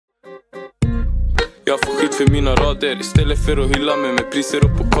Jag får skit för mina rader istället för att hylla mig med priser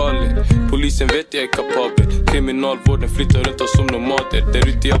och pokaler. Polisen vet jag är kapabel. Kriminalvården flyttar runt oss som nomader. Där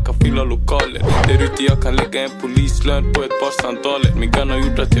ute jag kan fylla lokaler. Där ute jag kan lägga en polislön på ett par sandaler. Min gun har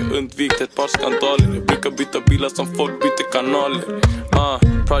gjort att jag undvikit ett par skandaler. Jag brukar byta bilar som folk byter kanaler.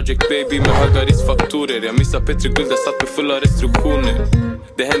 Project baby med höga riskfaktorer. Jag missar Petri guld, jag satt med fulla restriktioner.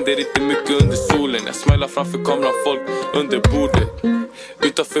 Det händer inte mycket under solen. Jag smilar framför kameran, folk under bordet.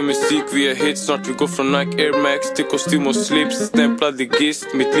 Utanför musik, vi är hit. Snart vi går från Nike Air Max till kostym och slips. Stämplad ligist,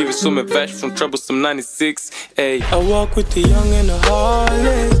 mitt liv är som en vers från Troublesome 96. Ay. I walk with the young and the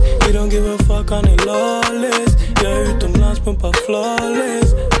heartless. We don't give a fuck, han är lawless. Jag är utomlands, pumpar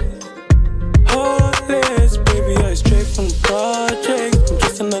flawless. Heartless, baby, I straight from the project. I'm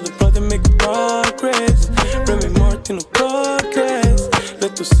just another brother making progress. Remy Martin och podcast.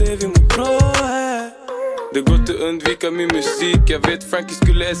 Lätt att se vi mår bra här. Det går inte undvika min musik. Jag vet Frankie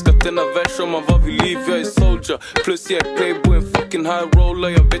skulle älska denna vers om han var vid liv. Jag är soldier, plus jag är playboy, en fucking high roller.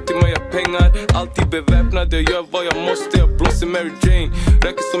 Jag vet hur man gör pengar, alltid beväpnad. Jag gör vad jag måste, jag blåser Mary Jane.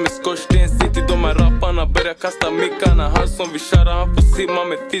 Räcker som en skorsten, se till de här rapparna. Börjar kasta mickarna, han som vill köra, han får simma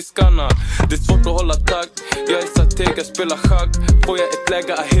med fiskarna. Det är svårt att hålla takt, jag är strateg, jag spelar schack. Får jag ett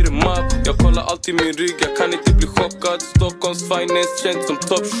läge, I hit him up. Jag kollar alltid min rygg, jag kan inte bli chockad. Stockholms finest, känd som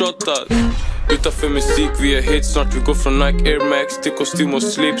topshotad. Utanför musik, vi är hit. Snart vi går från Nike Air Max till kostym och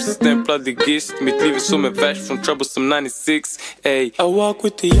slips. Stämplad ligist, mitt liv är som en vers från Troublesome 96. Ay. I walk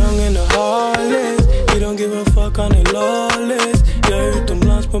with the young and the heartless. We don't give a fuck, han är lawless. Jag är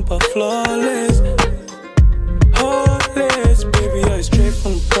utomlands, pumpar flawless. Heartless, baby, I is straight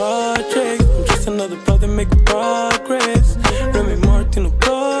from the project. I'm just another brother making progress. Remy Martin och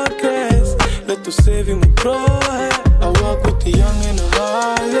podcast. Lätt att se vi mår bra här. I walk with the young and the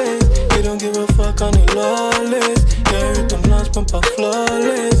heartless. We don't give a fuck, han är lawless. Jag är utomlands, pumpar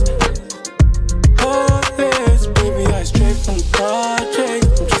flawless. Heartless, baby, I straight from the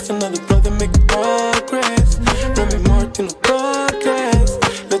project. I'm just another brother making progress. Remy Martin och podcast.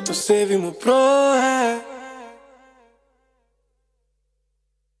 Lätt att se vi mår bra här.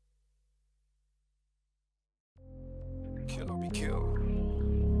 Kill or be killed.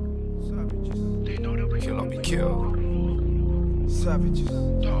 Savages. They know that we kill or be killed. Savages.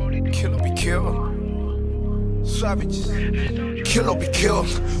 Kill or be killed. Savages. Kill or be killed.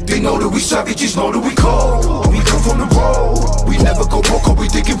 They know that we savages, know that we cold. We come from the road. We never go broke, or we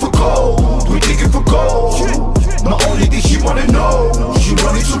digging for gold. We digging for gold. Not only did she wanna know, she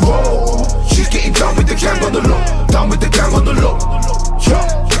wanted to roll. She's getting down with the gang on the low. Down with the gang on the low.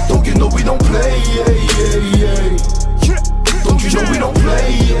 Don't you know we don't play? Don't you know we don't play?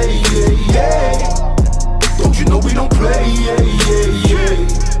 Don't you know we don't play?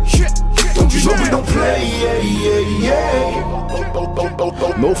 Don't you know we don't play?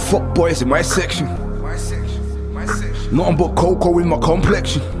 No fuck boys in my section. Nothing but cocoa in my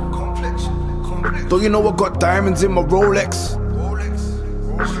complexion. Don't you know I got diamonds in my Rolex?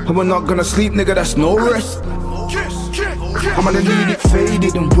 And we're not gonna sleep, nigga, that's no rest. I'm gonna need it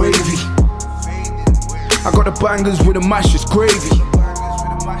faded and wavy. I got the bangers with the mash, it's gravy.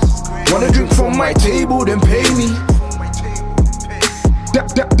 Wanna drink from my table, then pay me.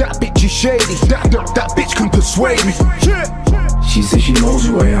 That bitch is shady. That bitch can persuade me. She says she knows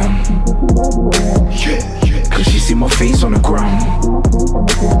who I am. Cause she see my face on the ground.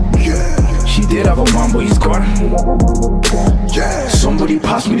 She did have a man, but he's gone. Somebody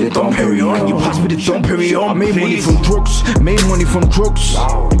pass me the Dom Perignon. You pass me the Dom Perignon. I made money from drugs. Made money from drugs.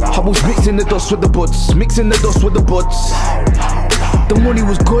 I was mixing the dust with the buds. Mixing the dust with the buds. The money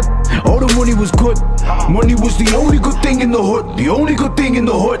was good. All the money was good. Money was the only good thing in the hood. The only good thing in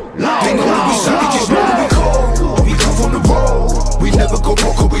the hood. They know that we savages, know that we cold. We come from the road. We never go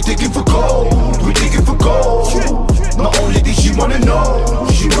broke, or we digging for gold. We digging for gold. Not only did she wanna know,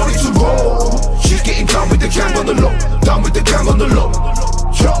 she wanted to roll. She's getting down with the gang on the low. Down with the gang on the low.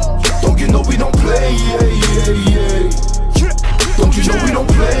 Don't you know we don't play? Don't you know we don't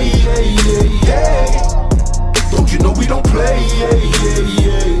play? Don't you know we don't play?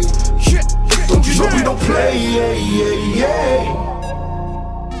 Don't you know we don't play?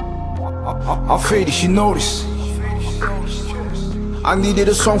 I'm faded, she noticed. I needed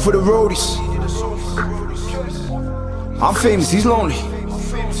a song for the roadies. I'm famous, he's lonely.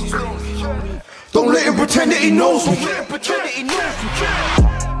 Don't let him pretend that he knows me.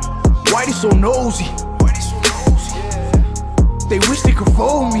 Why they so nosy? They wish they could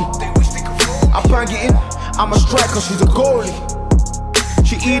fold me. I bang it in, I'm a striker, she's a goalie.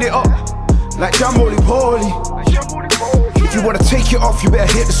 She eat it up like jam roly-poly. If you wanna take it off, you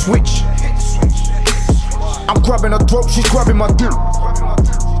better hit the switch. I'm grabbing her throat, she's grabbing my dick.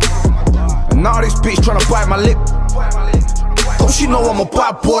 And now Now this bitch tryna bite my lip. Don't she know I'm a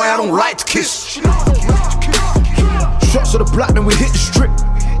bad boy, I don't like to kiss. Shots of the black, then we hit the strip.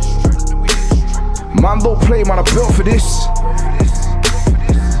 Man, don't play, man, I built for this.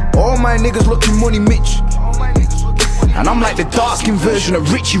 All my niggas looking money Mitch. And I'm like the dark-skinned version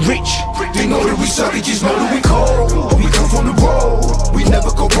of Richie Rich. They know that we savages, know that we cold. We come from the road. We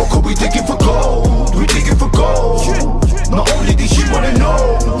never go broke, we digging for gold. We digging for gold. Not only did she wanna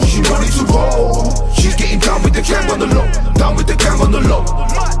know, she wanted to roll. She's getting down with the gang on the low. Down with the gang on the low.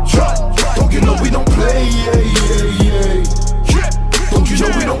 Don't you know we don't play, yeah, yeah, yeah. Don't you know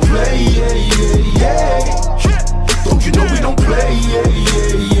we don't play, yeah, yeah, yeah. Don't you know we don't play, yeah,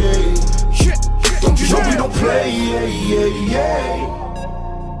 yeah, yeah. Don't you know we don't play, yeah, yeah, yeah.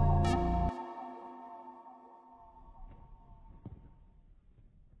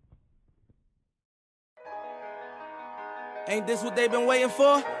 Ain't this what they've been waiting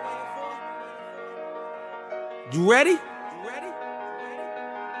for? You ready?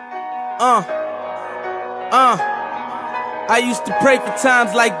 I used to pray for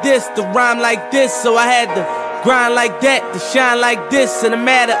times like this, to rhyme like this, so I had to grind like that, to shine like this. In a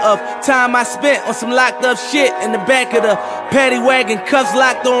matter of time I spent on some locked up shit in the back of the paddy wagon, cuffs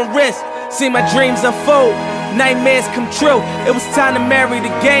locked on wrist. See my dreams unfold, nightmares come true. It was time to marry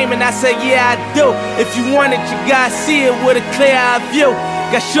the game, and I said, yeah, I do. If you want it, you gotta see it with a clear eye view.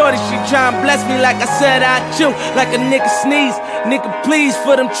 Got shorty, she tryna bless me like I said I chew. Like a nigga sneeze, nigga please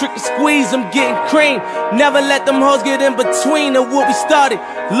for them trick and squeeze, I'm getting cream. Never let them hoes get in between of what we started.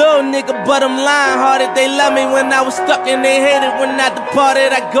 Little nigga, but I'm lying hearted. They love me when I was stuck and they hated when I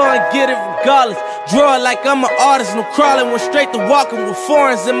departed. I go and get it regardless. Draw it like I'm an artist, no crawling. Went straight to walking with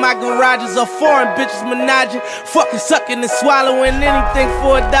foreigns in my garages. All foreign bitches menaging, fucking sucking and swallowing anything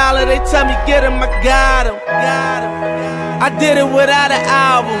for $1. They tell me get him, I got him. I did it without an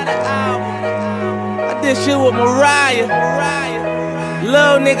album. I did shit with Mariah.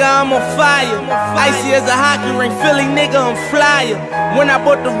 Little nigga, I'm on fire. Icy as a hockey ring, Philly nigga, I'm flyer. When I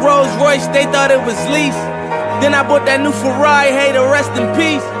bought the Rolls Royce, they thought it was lease. Then I bought that new Ferrari, hey, to rest in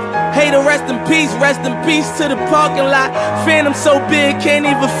peace. Hey, to rest in peace to the parking lot. Phantom so big, can't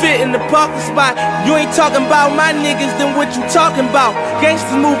even fit in the parking spot. You ain't talking about my niggas, then what you talking about?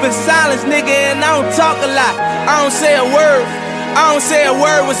 Gangsters move in silence, nigga, and I don't talk a lot. I don't say a word. I don't say a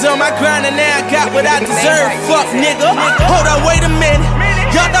word. Was on my grind and now I got what I deserve. Fuck nigga. Hold up, wait a minute.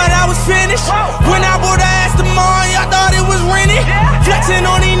 Y'all thought I was finished? When I bought the ass tomorrow, y'all thought it was rented? Flexing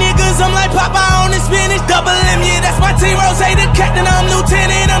on these niggas, I'm like Popeye on the spinach. Double M, yeah, that's my team. Rose, the captain, I'm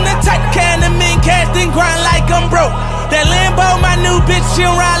lieutenant. I'm the type of can the men cast and grind like I'm broke. That Lambo, my new bitch,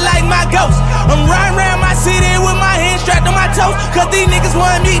 she'll ride like my ghost. I'm riding around my city with my hands strapped on my toes. Cause these niggas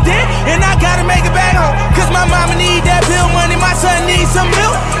want me dead, and I gotta make it back home. Cause my mama need that bill money, my son needs some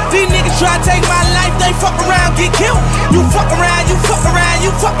milk. These niggas try to take my life, they fuck around, get killed. You fuck around, you fuck around,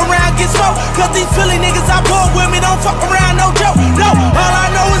 you fuck around, get smoked. Cause these Philly niggas I bought with me don't fuck around, no joke. No, all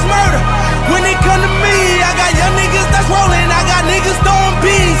I know is murder. When it come to me, I got young niggas that's rolling, I got niggas throwing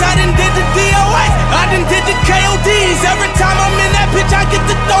bees. I done did the DOA, I done did the KODs. Every time I'm in that bitch, I get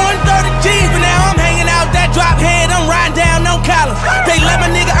to throwing 30 G's. But now I'm hanging out that drop head, I'm riding down no collar. They let my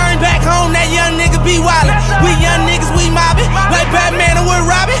nigga earn back home, that young nigga be wildin'. We young niggas, we mobbin', like Batman and with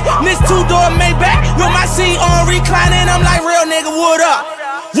Robin. This two-door Maybach, with my seat on reclining, I'm like, real nigga, what up?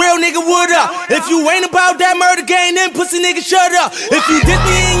 Real nigga, what up? If you ain't about that murder game, then pussy nigga, shut up. If you diss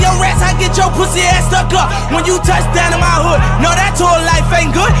me in your rats, I get your pussy ass stuck up. When you touch down in my hood, no, that tour life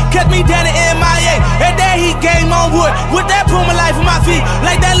ain't good. Kept me down in MIA, and that heat game on wood. With that Puma life on my feet,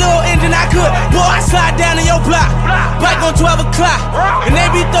 like that little engine I could. Boy, I slide down in your block, bike on 12 o'clock. And they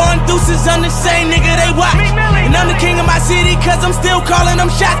be throwing deuces, I'm the same nigga they watch. And I'm the king of my city, cause I'm still calling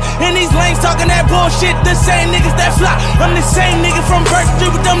them shots. And these lanes talking that bullshit, the same niggas that flop. I'm the same nigga from First Street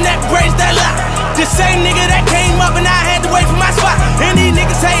with them neck braids that lock. The same nigga that came up and I had to wait for my spot. And these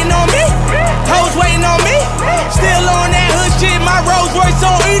niggas hating on me, hoes waiting on me. Still on that hood shit, my Rolls Royce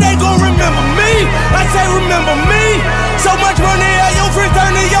on E, they gon' remember me. I say remember me. So much money at your friends turn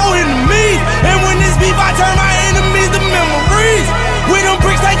to your enemies. And when this beef, I turn my enemies to memories. With them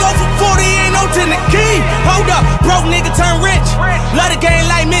bricks, they go for 40, ain't no 10 the key. Hold up, broke nigga turn rich. Love the game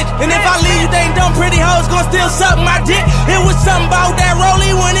like Mitch. And if I leave, you think dumb pretty hoes gon' still suck my dick. It was something about that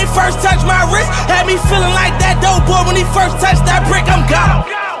rollie when it first touched my wrist. Had me feeling like that dope boy when he first touched that brick. I'm gone.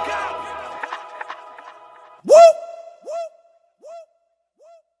 Woo!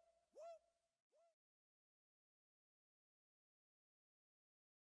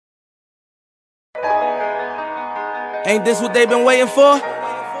 Ain't this what they've been waiting for?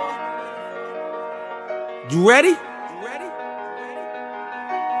 You ready?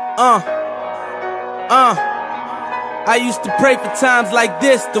 I used to pray for times like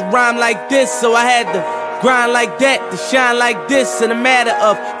this, to rhyme like this, so I had to grind like that, to shine like this. In a matter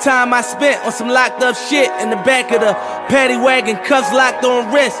of time I spent on some locked up shit in the back of the paddy wagon, cuffs locked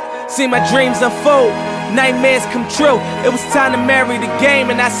on wrist. See my dreams unfold, nightmares come true. It was time to marry the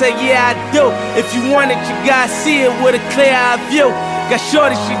game, and I said, yeah, I do. If you want it, you gotta see it with a clear eye view. Got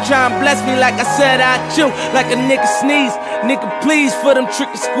shorty, she tryin' bless me like I said I chew. Like a nigga sneeze, nigga please for them trick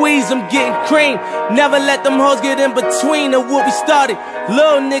and squeeze, I'm getting cream. Never let them hoes get in between of what we started.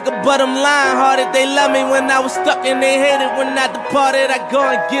 Little nigga, but I'm lying hearted. They love me when I was stuck and they hated when I departed. I go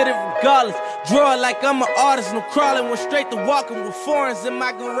and get it regardless. Draw it like I'm an artist, no crawling. Went straight to walking with foreigns in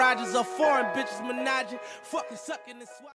my garages. Are foreign bitches menaging, fucking sucking and swallowing.